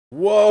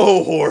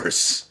Whoa,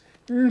 horse!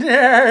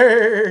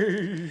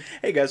 Nay!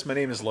 Hey guys, my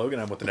name is Logan.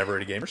 I'm with the Never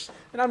Ready Gamers.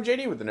 And I'm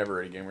JD with the Never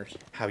Ready Gamers.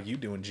 How you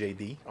doing,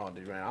 JD? Oh,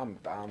 dude, man,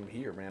 I'm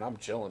here, man. I'm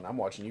chilling. I'm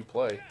watching you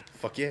play.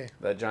 Fuck yeah.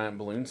 That giant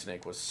balloon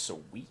snake was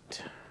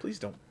sweet. Please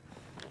don't.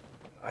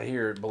 I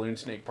hear Balloon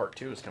Snake Part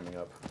 2 is coming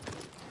up.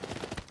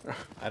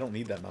 I don't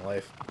need that in my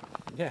life.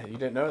 Yeah, you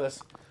didn't know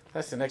this.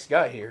 That's the next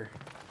guy here.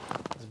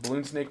 It's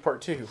Balloon Snake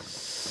Part 2.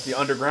 The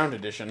Underground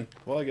Edition.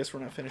 Well, I guess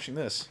we're not finishing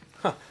this.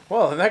 Huh.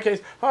 Well, in that case,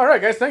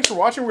 alright guys, thanks for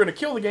watching. We're going to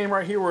kill the game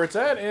right here where it's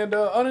at and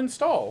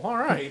uninstall.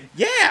 Alright.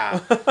 Yeah!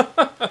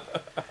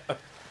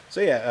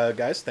 So yeah,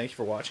 guys, thank you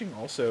for watching.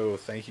 Also,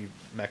 thank you,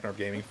 MacNarb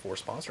Gaming, for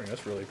sponsoring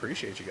us. Really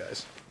appreciate you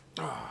guys.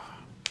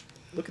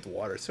 Look at the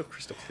water. It's so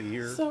crystal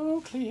clear. So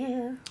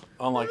clear.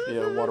 Unlike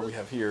the water we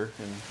have here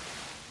in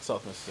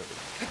South Mississippi.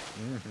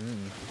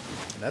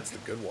 Mm-hmm. And that's the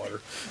good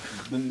water.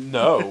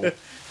 No.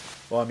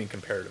 Well, I mean,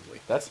 comparatively.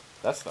 That's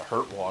the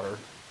hurt water.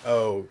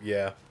 Oh,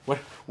 yeah.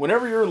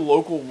 Whenever your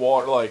local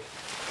water, like,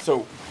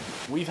 so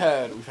we've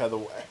had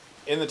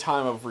in the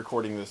time of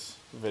recording this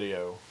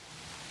video,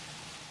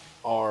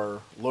 our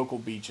local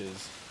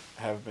beaches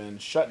have been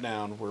shut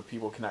down where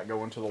people cannot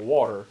go into the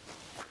water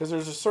because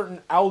there's a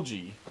certain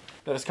algae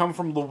that has come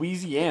from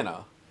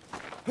Louisiana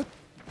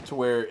to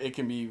where it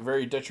can be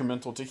very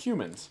detrimental to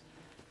humans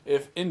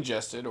if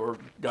ingested or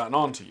gotten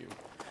onto you.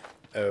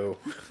 Oh.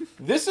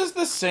 This is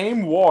the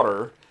same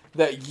water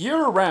that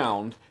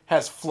year-round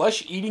has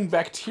flesh-eating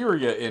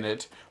bacteria in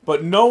it,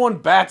 but no one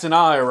bats an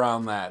eye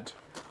around that.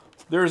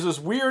 There's this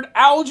weird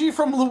algae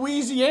from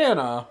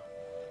Louisiana.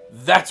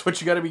 That's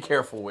what you got to be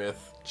careful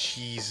with.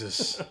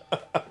 Jesus.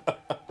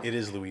 It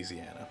is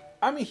Louisiana.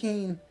 I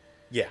mean,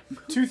 yeah.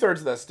 2/3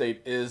 of that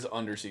state is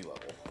under sea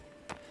level.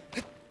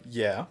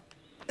 Yeah.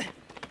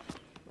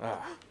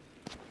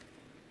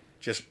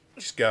 Just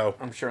go.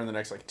 I'm sure in the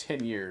next, like,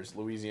 10 years,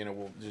 Louisiana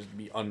will just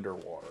be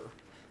underwater.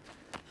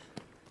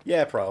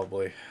 Yeah,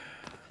 probably.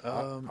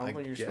 I don't think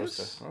you're guess.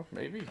 supposed to. Oh,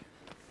 maybe.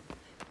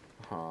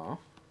 Huh.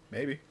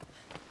 Maybe.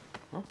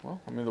 Oh, well,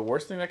 I mean, the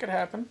worst thing that could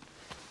happen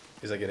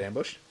Is I get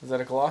ambushed? is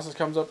that a Colossus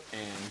comes up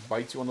and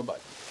bites you on the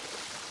butt.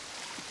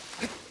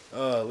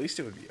 At least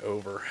it would be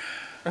over.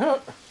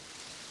 No.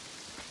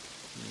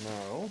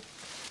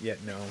 Yeah,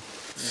 no.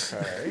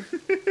 Okay.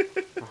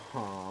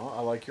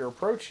 I like your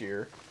approach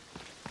here.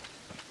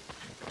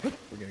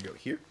 We're gonna go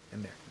here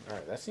and there.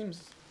 Alright, that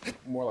seems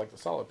more like the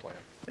solid plan.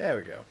 There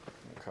we go.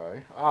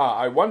 Okay.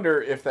 I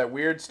wonder if that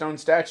weird stone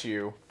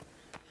statue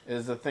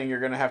is the thing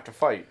you're going to have to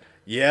fight.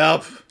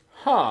 Yep.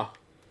 Huh.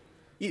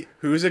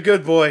 Who's a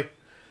good boy?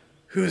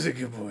 Who's a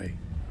good boy?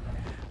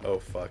 Oh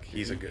fuck,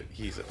 he's a good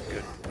boy.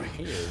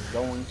 He is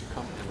going to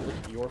come and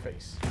lick your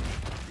face.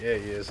 Yeah,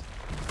 he is.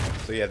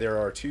 So yeah, there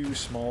are two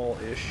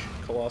small-ish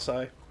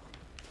colossi.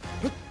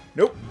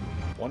 Nope.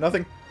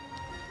 1-0.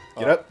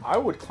 Get up. I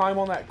would climb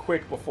on that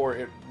quick before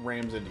it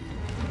rams into you.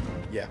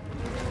 Yeah.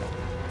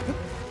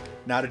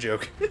 Not a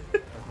joke.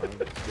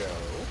 Let's go.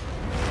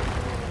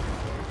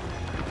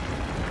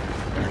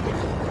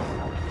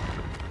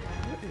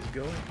 What is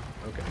going?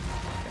 Okay.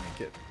 Can I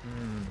get?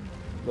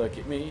 Look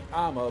at me,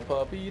 I'm a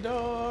puppy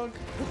dog.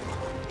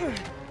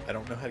 I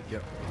don't know how to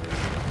get.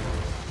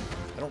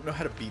 I don't know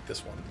how to beat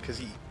this one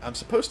because I'm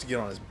supposed to get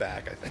on his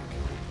back, I think.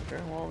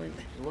 Okay, well, I mean,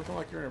 you're looking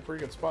like you're in a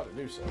pretty good spot to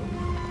do so.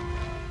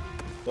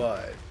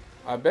 But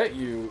I bet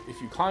you,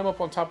 if you climb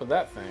up on top of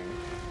that thing,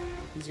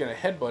 he's going to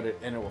headbutt it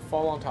and it will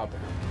fall on top of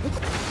him.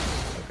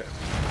 okay.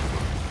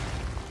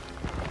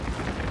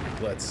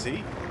 Let's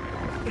see.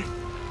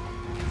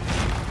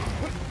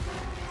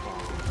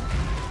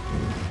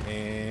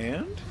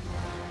 And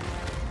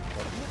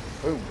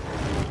boom.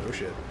 Oh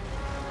shit.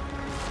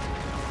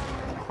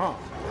 Huh.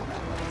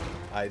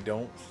 I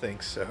don't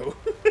think so.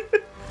 I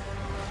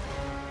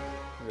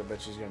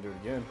bet she's going to do it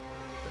again.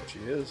 Bet she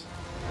is.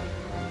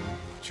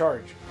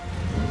 Charge.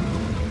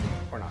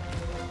 Or not.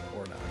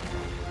 Or not.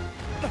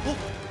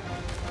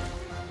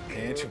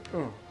 And she...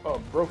 Oh,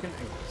 broken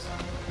ankles.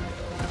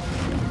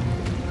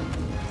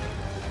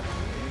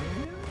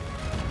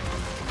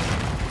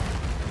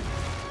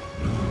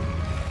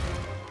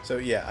 So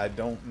yeah, I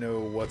don't know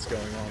what's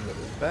going on with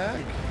his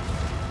back.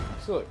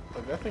 So look,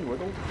 that thing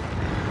wiggled.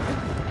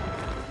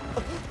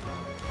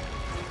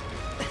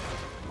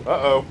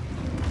 Uh-oh.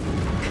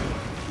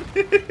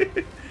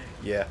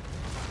 Yeah.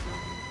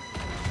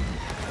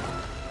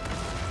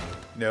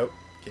 Nope.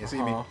 Can't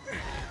see me. You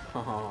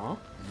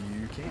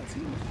can't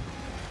see me.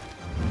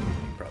 You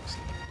can probably see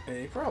me.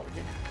 Hey, probably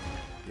can.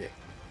 Yeah.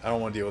 I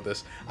don't want to deal with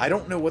this. I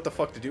don't know what the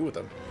fuck to do with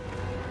him.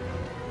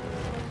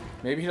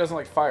 Maybe he doesn't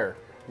like fire.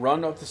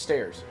 Run up the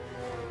stairs.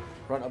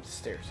 Run up the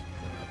stairs.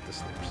 Up the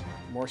stairs.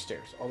 More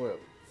stairs. All the way up.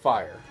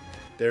 Fire.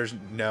 There's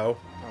no.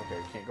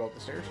 Okay, can't go up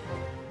the stairs?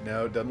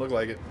 No, doesn't look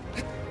like it.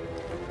 I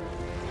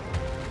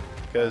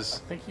Because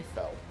think he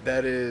fell.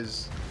 that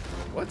is...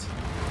 What?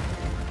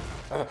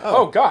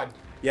 Oh, God!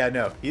 Yeah,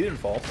 no. He didn't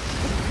fall.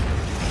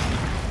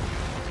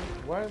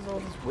 Why is all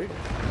this wiggle?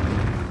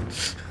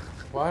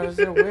 Why does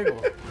it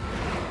wiggle?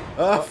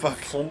 Oh, fuck.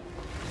 Thump.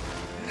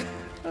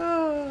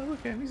 Oh, look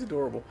Okay, he's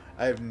adorable.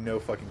 I have no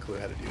fucking clue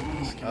how to do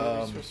this.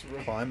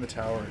 Climb the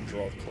tower and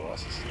draw the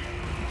Colossus.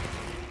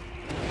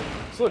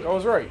 So look, I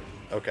was right.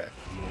 Okay.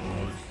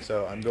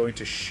 So I'm going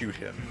to shoot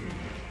him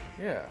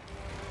Yeah.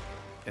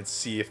 and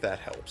see if that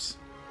helps.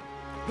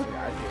 The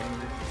guy getting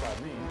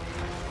beside me.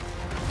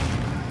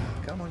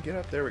 Come on, get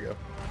up. There we go.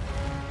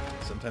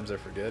 Sometimes I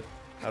forget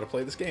how to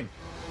play this game.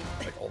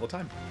 Like, all the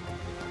time.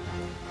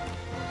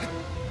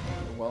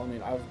 Well, I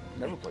mean, I've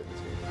never played this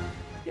game.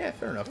 Yeah,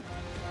 fair enough.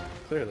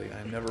 Clearly,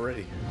 I'm never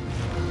ready.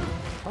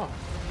 Huh.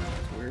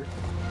 That's weird.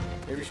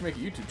 Maybe you should make a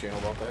YouTube channel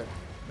about that.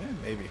 Yeah,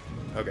 maybe.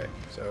 Okay,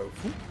 so...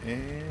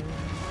 And...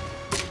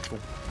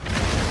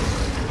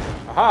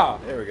 Aha!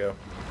 There we go.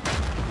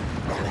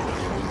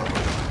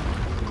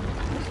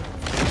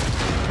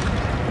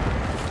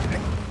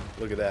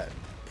 Look at that.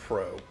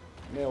 Pro.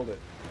 Nailed it.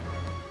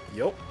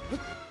 Yup.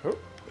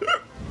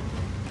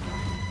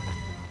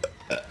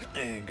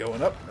 And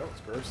going up. That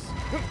was gross.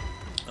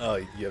 Oh,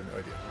 you have no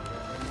idea.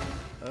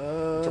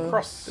 Jump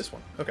across. This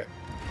one. Okay.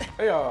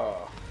 Hey-ya!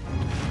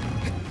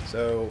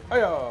 So,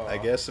 Hey-ya! I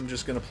guess I'm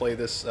just going to play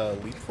this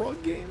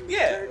leapfrog game?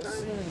 Yeah! It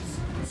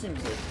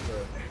seems like...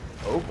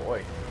 oh,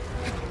 boy.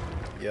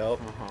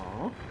 Yup.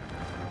 Uh-huh.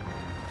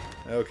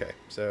 Okay,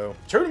 so...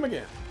 Shoot him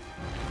again!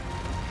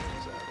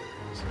 So there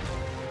it is.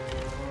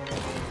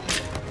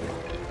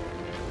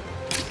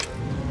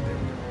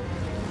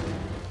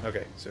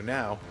 Okay, so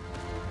now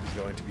he's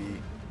going to be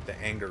the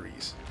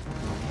Angaries.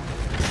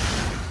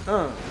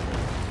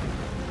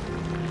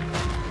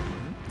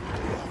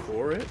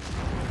 For it.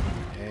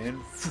 And...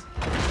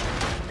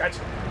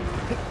 Gotcha!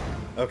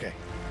 Okay.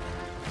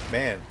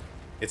 Man,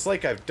 it's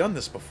like I've done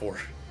this before.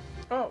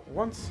 Oh,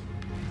 once.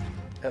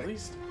 At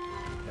least.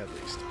 At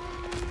least.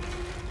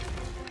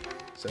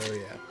 So,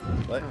 yeah.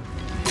 What?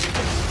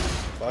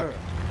 Fuck.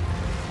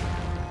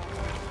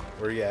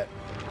 Where you at?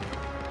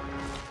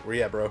 Where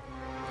you at, bro?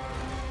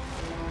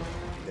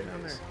 There Down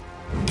he is. there.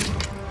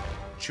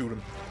 Shoot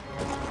him.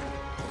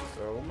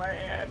 So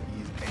mad.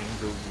 He's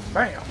angry.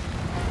 Bam!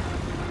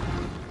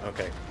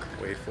 Okay,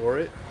 wait for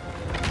it.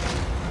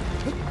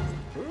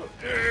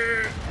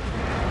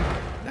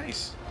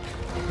 Nice.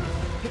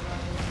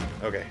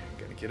 Okay,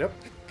 gotta get up.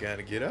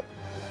 Gotta get up.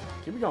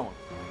 Keep it going.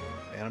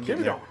 And I'm Keep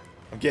getting it there. going.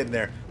 I'm getting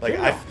there. Like,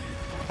 Keep it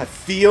I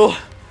feel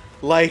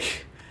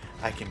like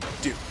I can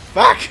do.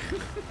 Fuck! You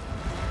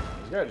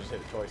gotta just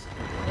hit it twice.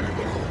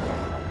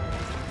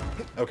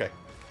 Okay.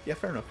 Yeah,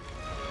 fair enough.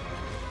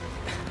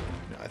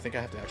 No, I think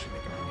I have to actually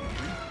make him angry.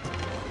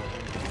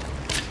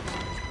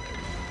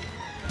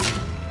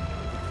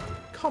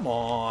 Come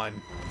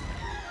on.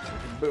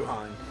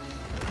 Boohine.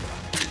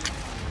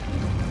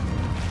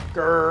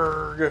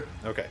 Grrrg.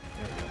 Okay.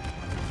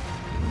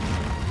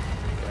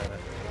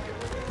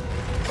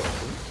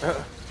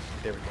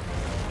 There we go.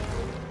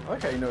 I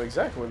like how you know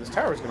exactly where this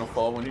tower is gonna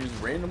fall when he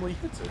just randomly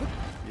hits it.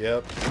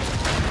 Yep.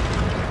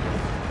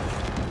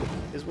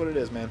 Is what it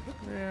is, man.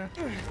 Yeah,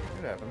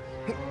 it happens.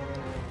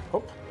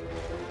 Hop.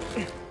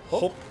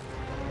 Hop.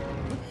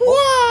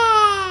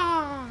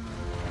 Wah!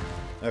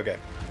 Okay.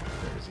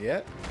 Where's he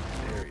at?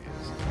 There he is.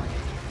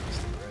 He's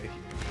right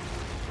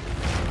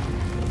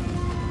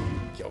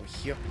here. Yo,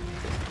 here.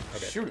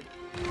 Okay. Shoot it.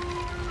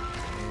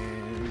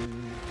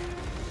 And...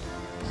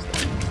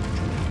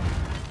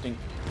 Dink.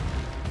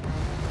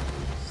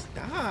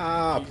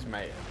 Stop! He's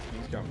mad.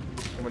 He's coming.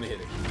 I'm gonna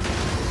hit it.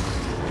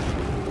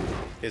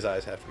 His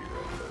eyes have to be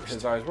red first.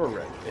 His eyes were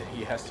red. And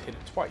he has to hit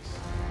it twice.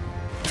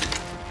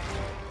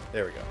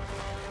 There we go.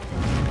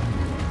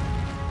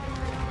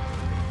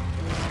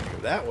 Go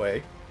that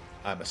way.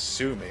 I'm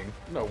assuming.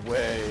 No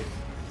way.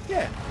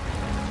 Yeah.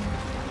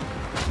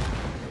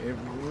 And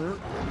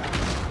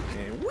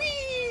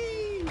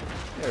whee!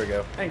 There we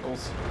go.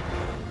 Ankles.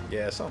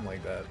 Yeah, something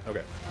like that.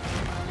 Okay.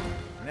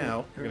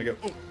 Now, we're gonna go.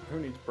 Oh, Who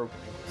needs broken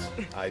ankles?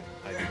 I do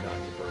not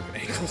need broken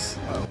ankles.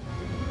 Oh.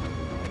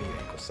 I need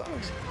ankle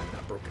socks,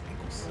 not broken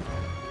ankles.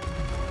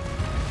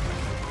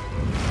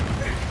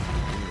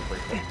 You need to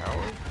break that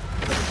tower?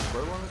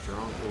 Throw on it, you're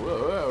on.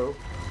 Whoa.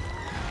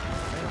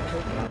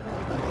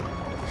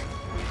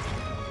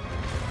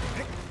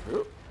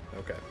 Whoa.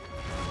 Okay.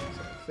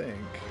 So I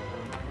think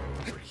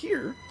over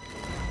here.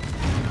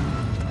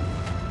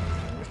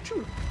 Let's shoot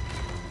him.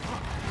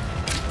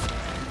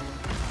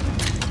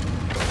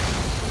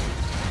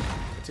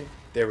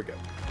 There we go.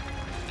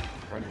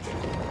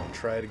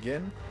 Try it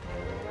again.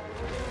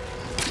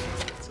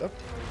 It's up.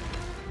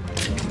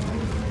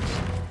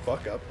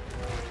 Fuck up.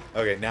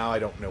 Okay, now I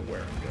don't know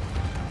where I'm going.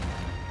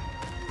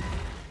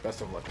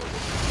 Best of luck with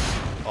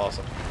it.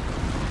 Awesome.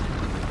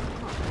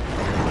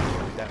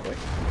 That way.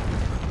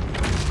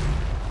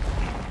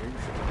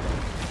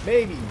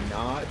 Maybe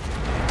not.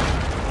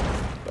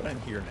 But I'm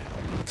here now.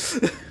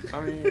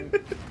 I mean...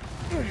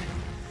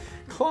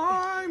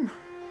 Climb!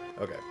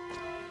 Okay.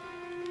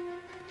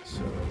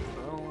 So...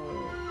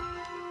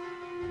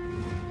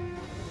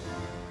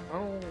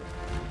 Oh,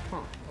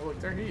 huh. Oh, look,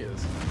 there he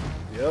is.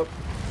 Yep.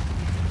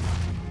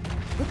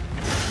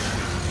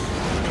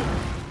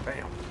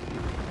 Bam.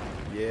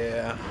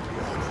 Yeah.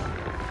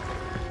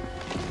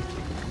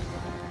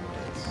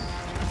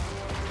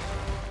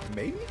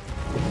 Maybe?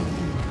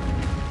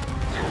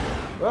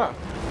 Ah.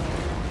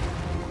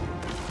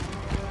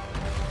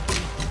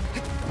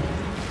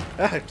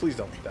 Ah, please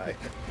don't die.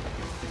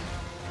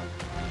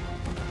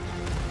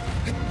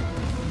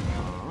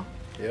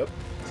 Yep,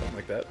 something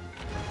like that.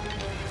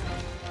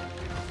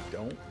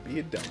 Don't be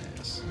a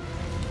dumbass.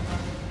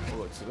 Oh,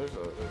 look, so there's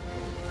a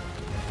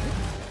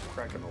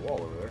crack in the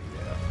wall over there.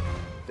 Yeah,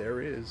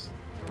 there is.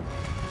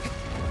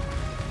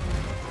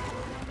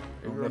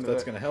 I don't know if Into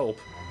that's that. going to help.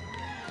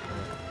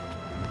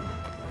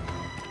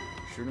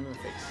 Shoot him in the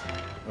face.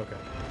 Okay,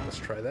 let's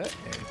try that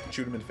and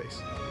shoot him in the face.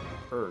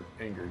 Or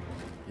angry.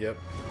 Yep.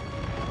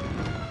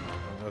 I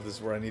don't know if this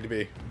is where I need to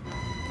be.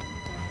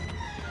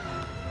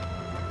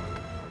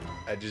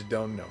 I just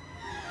don't know.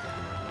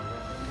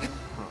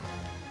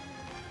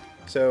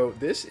 So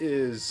this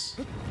is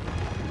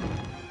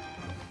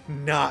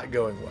not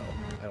going well.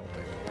 I don't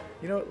think.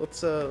 You know what? Let's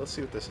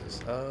see what this is.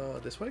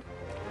 This way,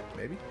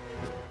 maybe.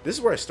 This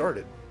is where I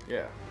started.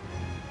 Yeah.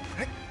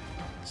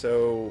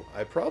 So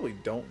I probably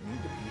don't need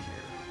to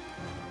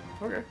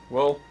be here. Okay.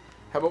 Well,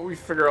 how about we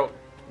figure out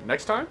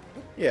next time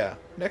Yeah,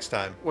 next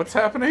time what's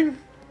happening?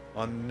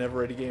 on Never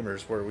Ready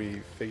Gamers, where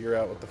we figure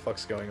out what the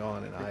fuck's going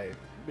on, and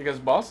Because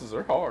bosses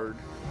are hard.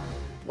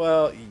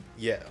 well,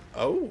 yeah.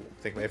 Oh,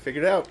 I think I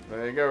figured it out.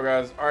 There you go,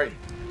 guys. All right.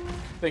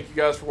 Thank you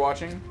guys for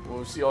watching.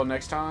 We'll see y'all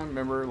next time.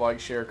 Remember, like,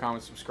 share,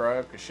 comment,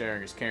 subscribe, because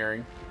sharing is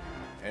caring.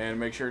 And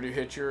make sure to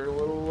hit your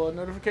little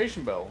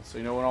notification bell so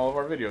you know when all of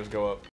our videos go up.